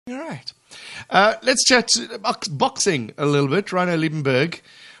All right. Let's chat boxing a little bit. Ryno Liebenberg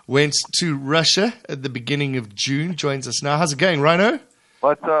went to Russia at the beginning of June. Joins us now. How's it going, Ryno?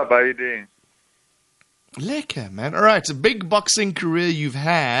 What's up? How you doing? Lekker, man. All right. It's a big boxing career you've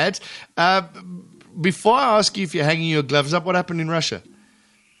had. Before I ask you if you're hanging your gloves up, what happened in Russia?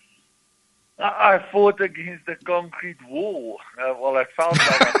 I fought against a concrete wall. I found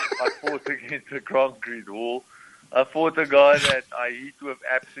out I fought against a concrete wall. I fought a guy that I hit with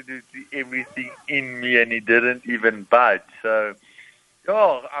absolutely everything in me, and he didn't even budge. So,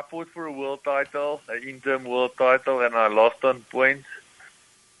 I fought for a world title, an interim world title, and I lost on points.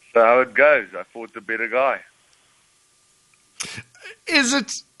 So how it goes. I fought the better guy. Is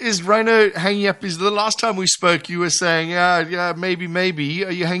Ryno hanging up? Is the last time we spoke, you were saying, maybe.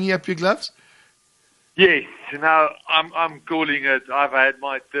 Are you hanging up your gloves? Yes. Now I'm calling it. I've had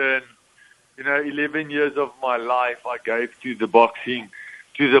my turn. 11 years of my life I gave to the boxing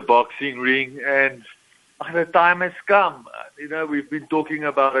ring, and the time has come. We've been talking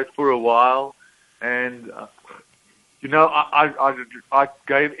about it for a while, and I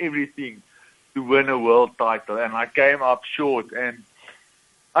gave everything to win a world title, and I came up short. And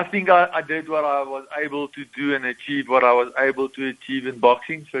I think I did what I was able to do and achieve what I was able to achieve in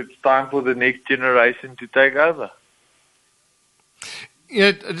boxing. So it's time for the next generation to take over.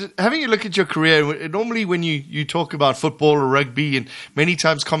 Having a look at your career, normally when you talk about football or rugby, and many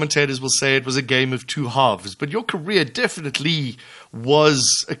times commentators will say it was a game of two halves, but your career definitely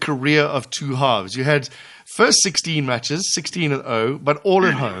was a career of two halves. You had first 16 matches, 16-0, but all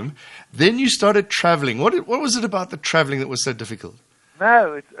at home. Then you started traveling. What was it about the traveling that was so difficult?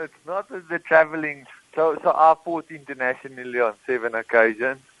 No, it's not the traveling. So I fought internationally on 7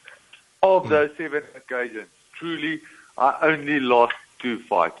 occasions. Of those 7 occasions, truly, I only lost 2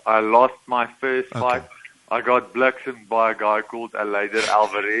 fights. I lost my first fight. I got blitzed by a guy called Aleider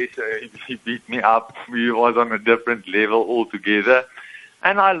Alvarez. He beat me up. He was on a different level altogether.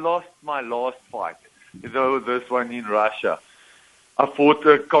 And I lost my last fight, this one in Russia. I fought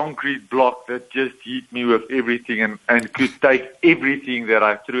a concrete block that just hit me with everything and could take everything that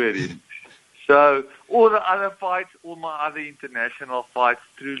I threw at him. So all the other fights, all my other international fights,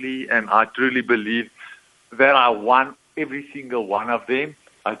 I truly believe that I won every single one of them.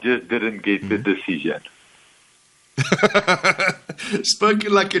 I just didn't get the decision.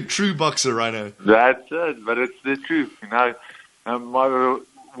 Spoken like a true boxer, Ryno. That's it, but it's the truth.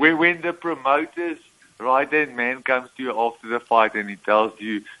 When the promoters, right-hand man, comes to you after the fight and he tells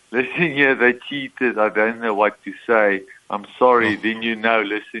you, listen here, they cheated, I don't know what to say, I'm sorry, then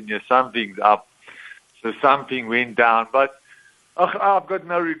listen here, something's up. So something went down, but I've got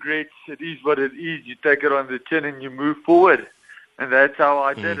no regrets. It is what it is. You take it on the chin and you move forward. And that's how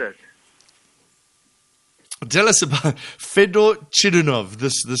I did it. Tell us about Fedor Chidunov,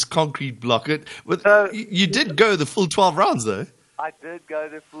 this concrete block. You did go the full 12 rounds, though. I did go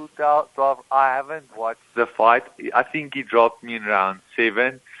the full 12. I haven't watched the fight. I think he dropped me in round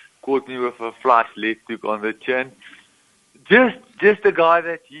 7, caught me with a flush left hook on the chin. Just a guy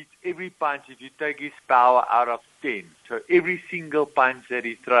that hits every punch. If you take his power out of 10, so every single punch that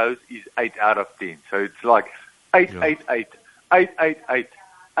he throws is 8 out of 10. So it's like 8, 8, 8, 8, 8, 8,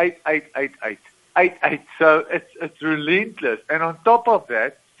 8, 8, 8, 8, 8, 8. So it's relentless. And on top of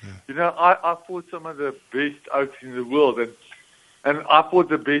that, I fought some of the best oaks in the world, and I fought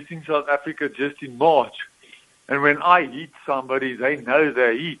the best in South Africa just in March. And when I hit somebody, they know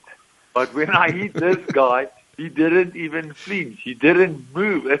they hit. But when I hit this guy, he didn't even flinch. He didn't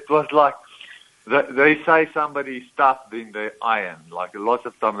move. It was like they say somebody is tough, then they iron. Like lots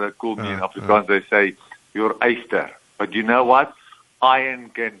of times they call me in Afrikaans, they say, you're Easter. But you know what? Iron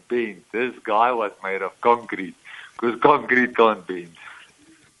can bend. This guy was made of concrete, because concrete can't bend.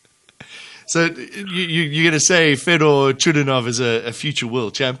 So you're going to say Fedor Chidunov is a future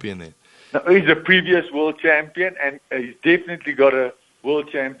world champion then? No, he's a previous world champion, and he's definitely got a world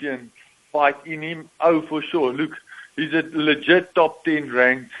champion fight in him. Oh, for sure. Look, he's a legit top 10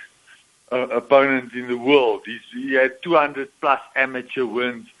 ranked opponent in the world. He had 200 plus amateur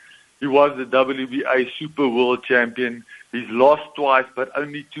wins. He was the WBA Super World Champion. He's lost twice, but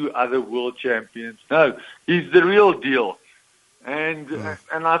only 2 other world champions. No, he's the real deal. And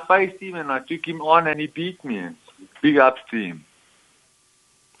I faced him and I took him on and he beat me. Big ups to him.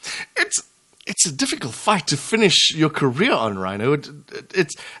 It's a difficult fight to finish your career on, Ryno.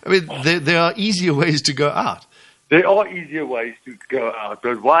 There are easier ways to go out. There are easier ways to go out,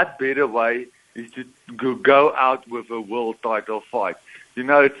 but what better way is to go out with a world title fight?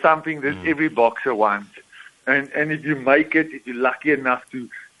 It's something that every boxer wants. And if you make it, if you're lucky enough to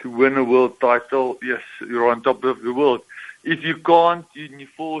win a world title, yes, you're on top of the world. if you can't, you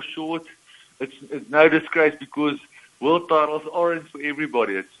fall short. It's no disgrace because world titles aren't for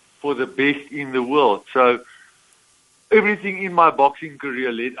everybody. It's for the best in the world. So everything in my boxing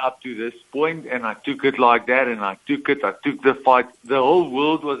career led up to this point, and I took it like that, and I took the fight. The whole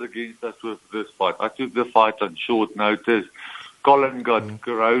world was against us with this fight. I took the fight on short notice. Colin got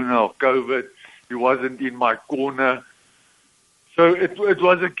corona or COVID. He wasn't in my corner. So it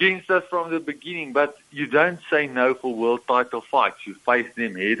was against us from the beginning, but you don't say no for world title fights. You face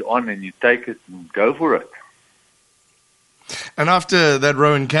them head on and you take it and go for it. And after that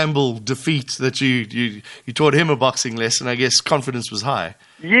Rowan Campbell defeat that you taught him a boxing lesson, I guess confidence was high.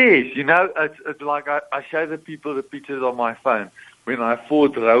 Yes, it's like I show the people the pictures on my phone. When I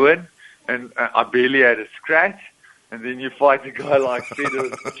fought Rowan and I barely had a scratch, and then you fight a guy like Fedor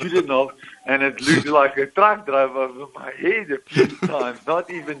Judanov, and it looked like a truck drove over my head a few times,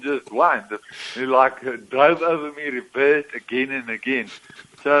 not even just once. It like drove over me, reversed again and again.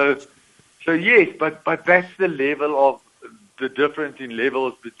 So yes, but that's the level of the difference in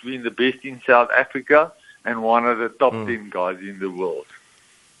levels between the best in South Africa and one of the top 10 guys in the world.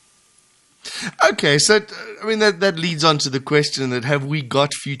 Okay, so I mean that leads on to the question that have we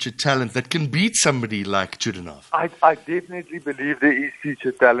got future talent that can beat somebody like Judanov? I definitely believe there is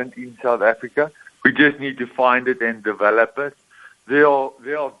future talent in South Africa. We just need to find it and develop it. There are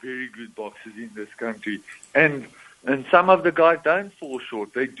very good boxers in this country, and some of the guys don't fall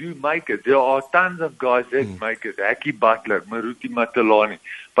short. They do make it. There are tons of guys that make it. Haki Butler, Maruti Matalani.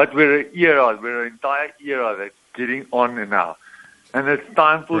 But we're an entire era that's getting on now. And it's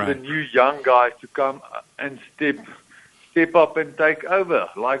time for the new young guys to come and step up and take over,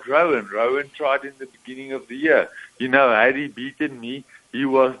 like Rowan. Rowan tried in the beginning of the year. Had he beaten me, he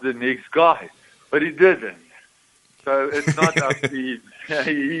was the next guy. But he didn't. So it's not up to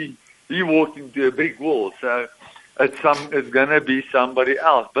him. He walked into a brick wall. So it's going to be somebody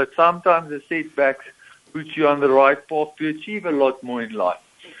else. But sometimes the setbacks put you on the right path to achieve a lot more in life.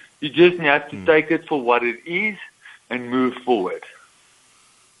 You just have to take it for what it is and move forward.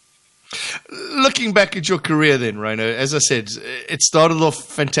 Looking back at your career then, Ryno, as I said, it started off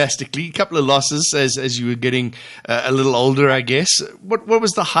fantastically. A couple of losses as you were getting a little older, I guess. What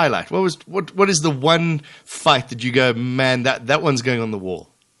was the highlight? What is the one fight that you go, man, that one's going on the wall?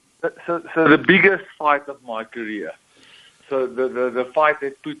 So the biggest fight of my career, so the fight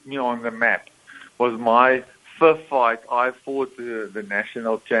that put me on the map was my fifth fight. I fought the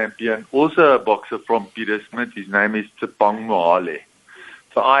national champion, also a boxer from Pietersmith. His name is Tsepang Mohale.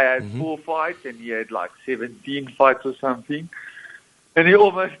 So I had 4 fights, and he had like 17 fights or something. And he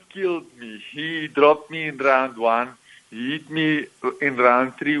almost killed me. He dropped me in round 1. He hit me in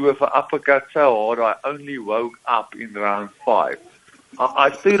round 3 with an uppercut so hard I only woke up in round 5.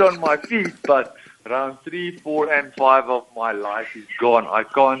 I stood on my feet, but round 3, 4, and 5 of my life is gone. I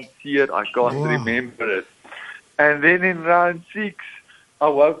can't see it. I can't remember it. And then in round 6, I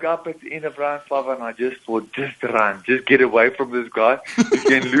woke up at the end of round 5 and I just thought, just run, just get away from this guy. You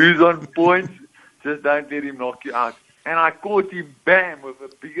can lose on points, just don't let him knock you out. And I caught him, bam, with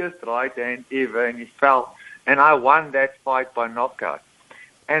the biggest right hand ever, and he fell. And I won that fight by knockout.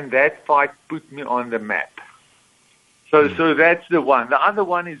 And that fight put me on the map. So that's the one. The other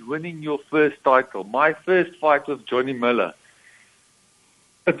one is winning your first title. My first fight was Johnny Miller.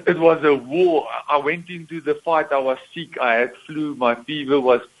 It was a war. I went into the fight. I was sick. I had flu. My fever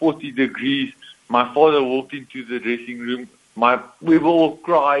was 40 degrees. My father walked into the dressing room. We were all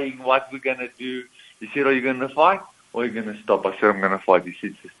crying. What we're going to do? He said, are you going to fight or are you going to stop? I said, I'm going to fight. He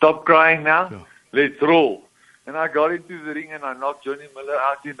said, stop crying now. Yeah. Let's roll. And I got into the ring and I knocked Johnny Miller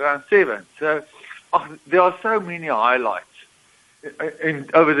out in round 7. So there are so many highlights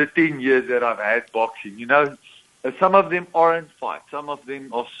over the 10 years that I've had boxing. Some of them aren't fights. Some of them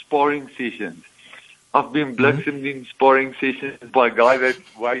are sparring sessions. I've been bludgeoned in sparring sessions by a guy that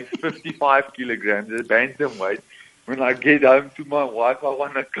weighs 55 kilograms, a bantamweight. When I get home to my wife, I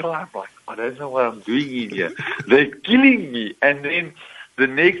want to cry. I'm like, I don't know what I'm doing in here. They're killing me. And then the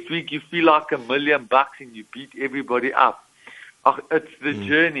next week, you feel like $1 million and you beat everybody up. It's the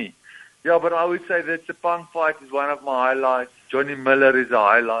journey. Yeah, but I would say that the Tsepang fight is one of my highlights. Johnny Miller is a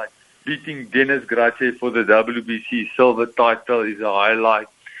highlight. Beating Dennis Grace for the WBC silver title is a highlight.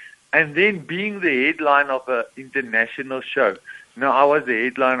 And then being the headline of an international show. Now, I was the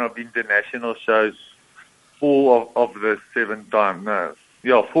headline of international shows 5 of the 7 times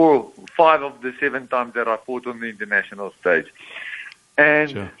that I fought on the international stage.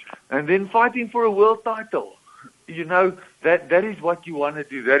 And then fighting for a world title. That is what you want to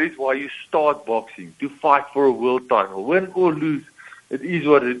do. That is why you start boxing, to fight for a world title. Win or lose, it is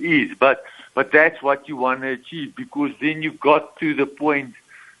what it is. But that's what you want to achieve, because then you got to the point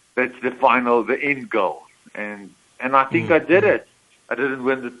that's the end goal. And I think I did it. I didn't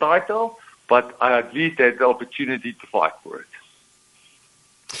win the title, but I at least had the opportunity to fight for it.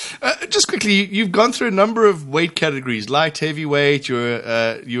 Just quickly, you've gone through a number of weight categories: light, heavyweight.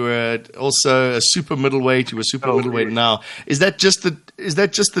 You were also a super middleweight. You were super middleweight now. Is that just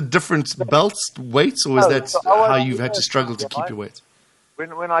the different belts weights, or is that how you've had to struggle to keep your weight?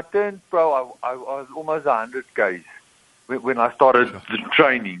 When I turned pro, I was almost 100 kgs when I started the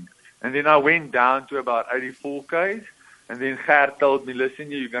training, and then I went down to about 84 kgs, and then Ger told me,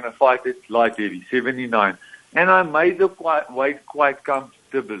 "Listen, you're going to fight at light heavy, 79," and I made the weight quite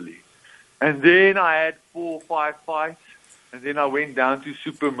comfortably. And then I had 4 or 5 fights, and then I went down to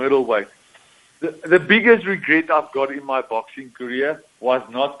super middleweight. The biggest regret I've got in my boxing career was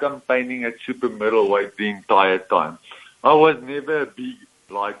not campaigning at super middleweight the entire time. I was never a big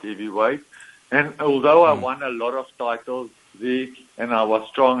light heavyweight, and although I won a lot of titles there and I was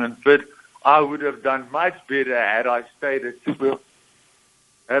strong and fit, I would have done much better had I stayed at super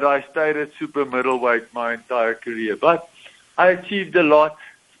middleweight my entire career. But I achieved a lot.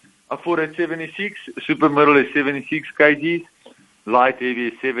 I fought at 76. Super middle is 76 kgs. Light heavy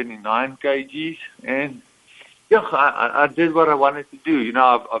is 79 kgs. And yeah, I did what I wanted to do. You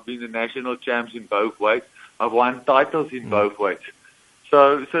know, I've been the national champs in both weights. I've won titles in both weights.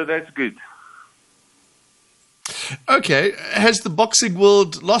 So that's good. Okay. Has the boxing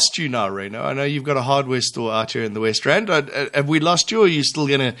world lost you now, Ryno? I know you've got a hardware store out here in the West Rand. Have we lost you, or are you still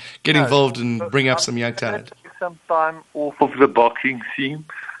going to get involved and bring up some young talent? Some time off of the boxing scene.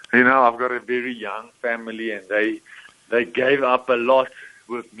 You know, I've got a very young family, and they gave up a lot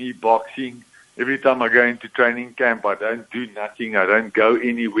with me boxing. Every time I go into training camp, I don't do nothing. I don't go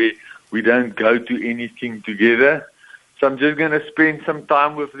anywhere. We don't go to anything together. So I'm just going to spend some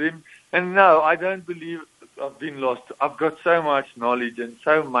time with them. And no, I don't believe I've been lost. I've got so much knowledge and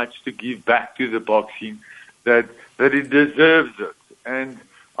so much to give back to the boxing that it deserves it. And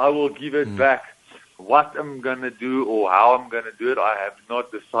I will give it back. What I'm going to do or how I'm going to do it, I have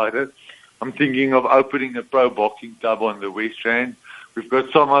not decided. I'm thinking of opening a pro boxing club on the West Rand. We've got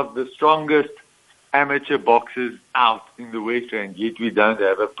some of the strongest amateur boxers out in the West Rand, yet we don't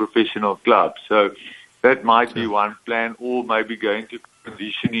have a professional club. So that might be one plan, or maybe going to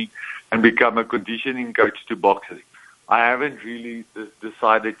conditioning and become a conditioning coach to boxing. I haven't really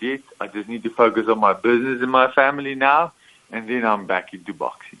decided yet. I just need to focus on my business and my family now, and then I'm back into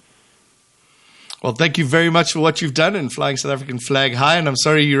boxing. Well, thank you very much for what you've done in flying South African flag high. And I'm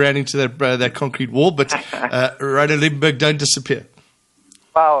sorry you ran into that concrete wall, but Ryno Liebenberg, don't disappear.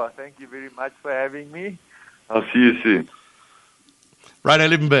 Wow, thank you very much for having me. I'll see you soon. Ryno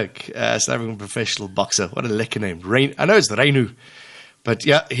Liebenberg, South African professional boxer. What a lekker name. I know it's Ryno, but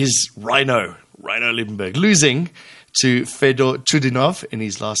yeah, he's Ryno Liebenberg, losing to Fedor Chudinov in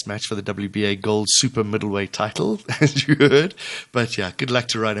his last match for the WBA Gold Super Middleweight title, as you heard. But yeah, good luck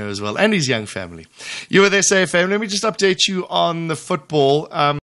to Ryno as well and his young family. You were there, SAFM. Let me just update you on the football.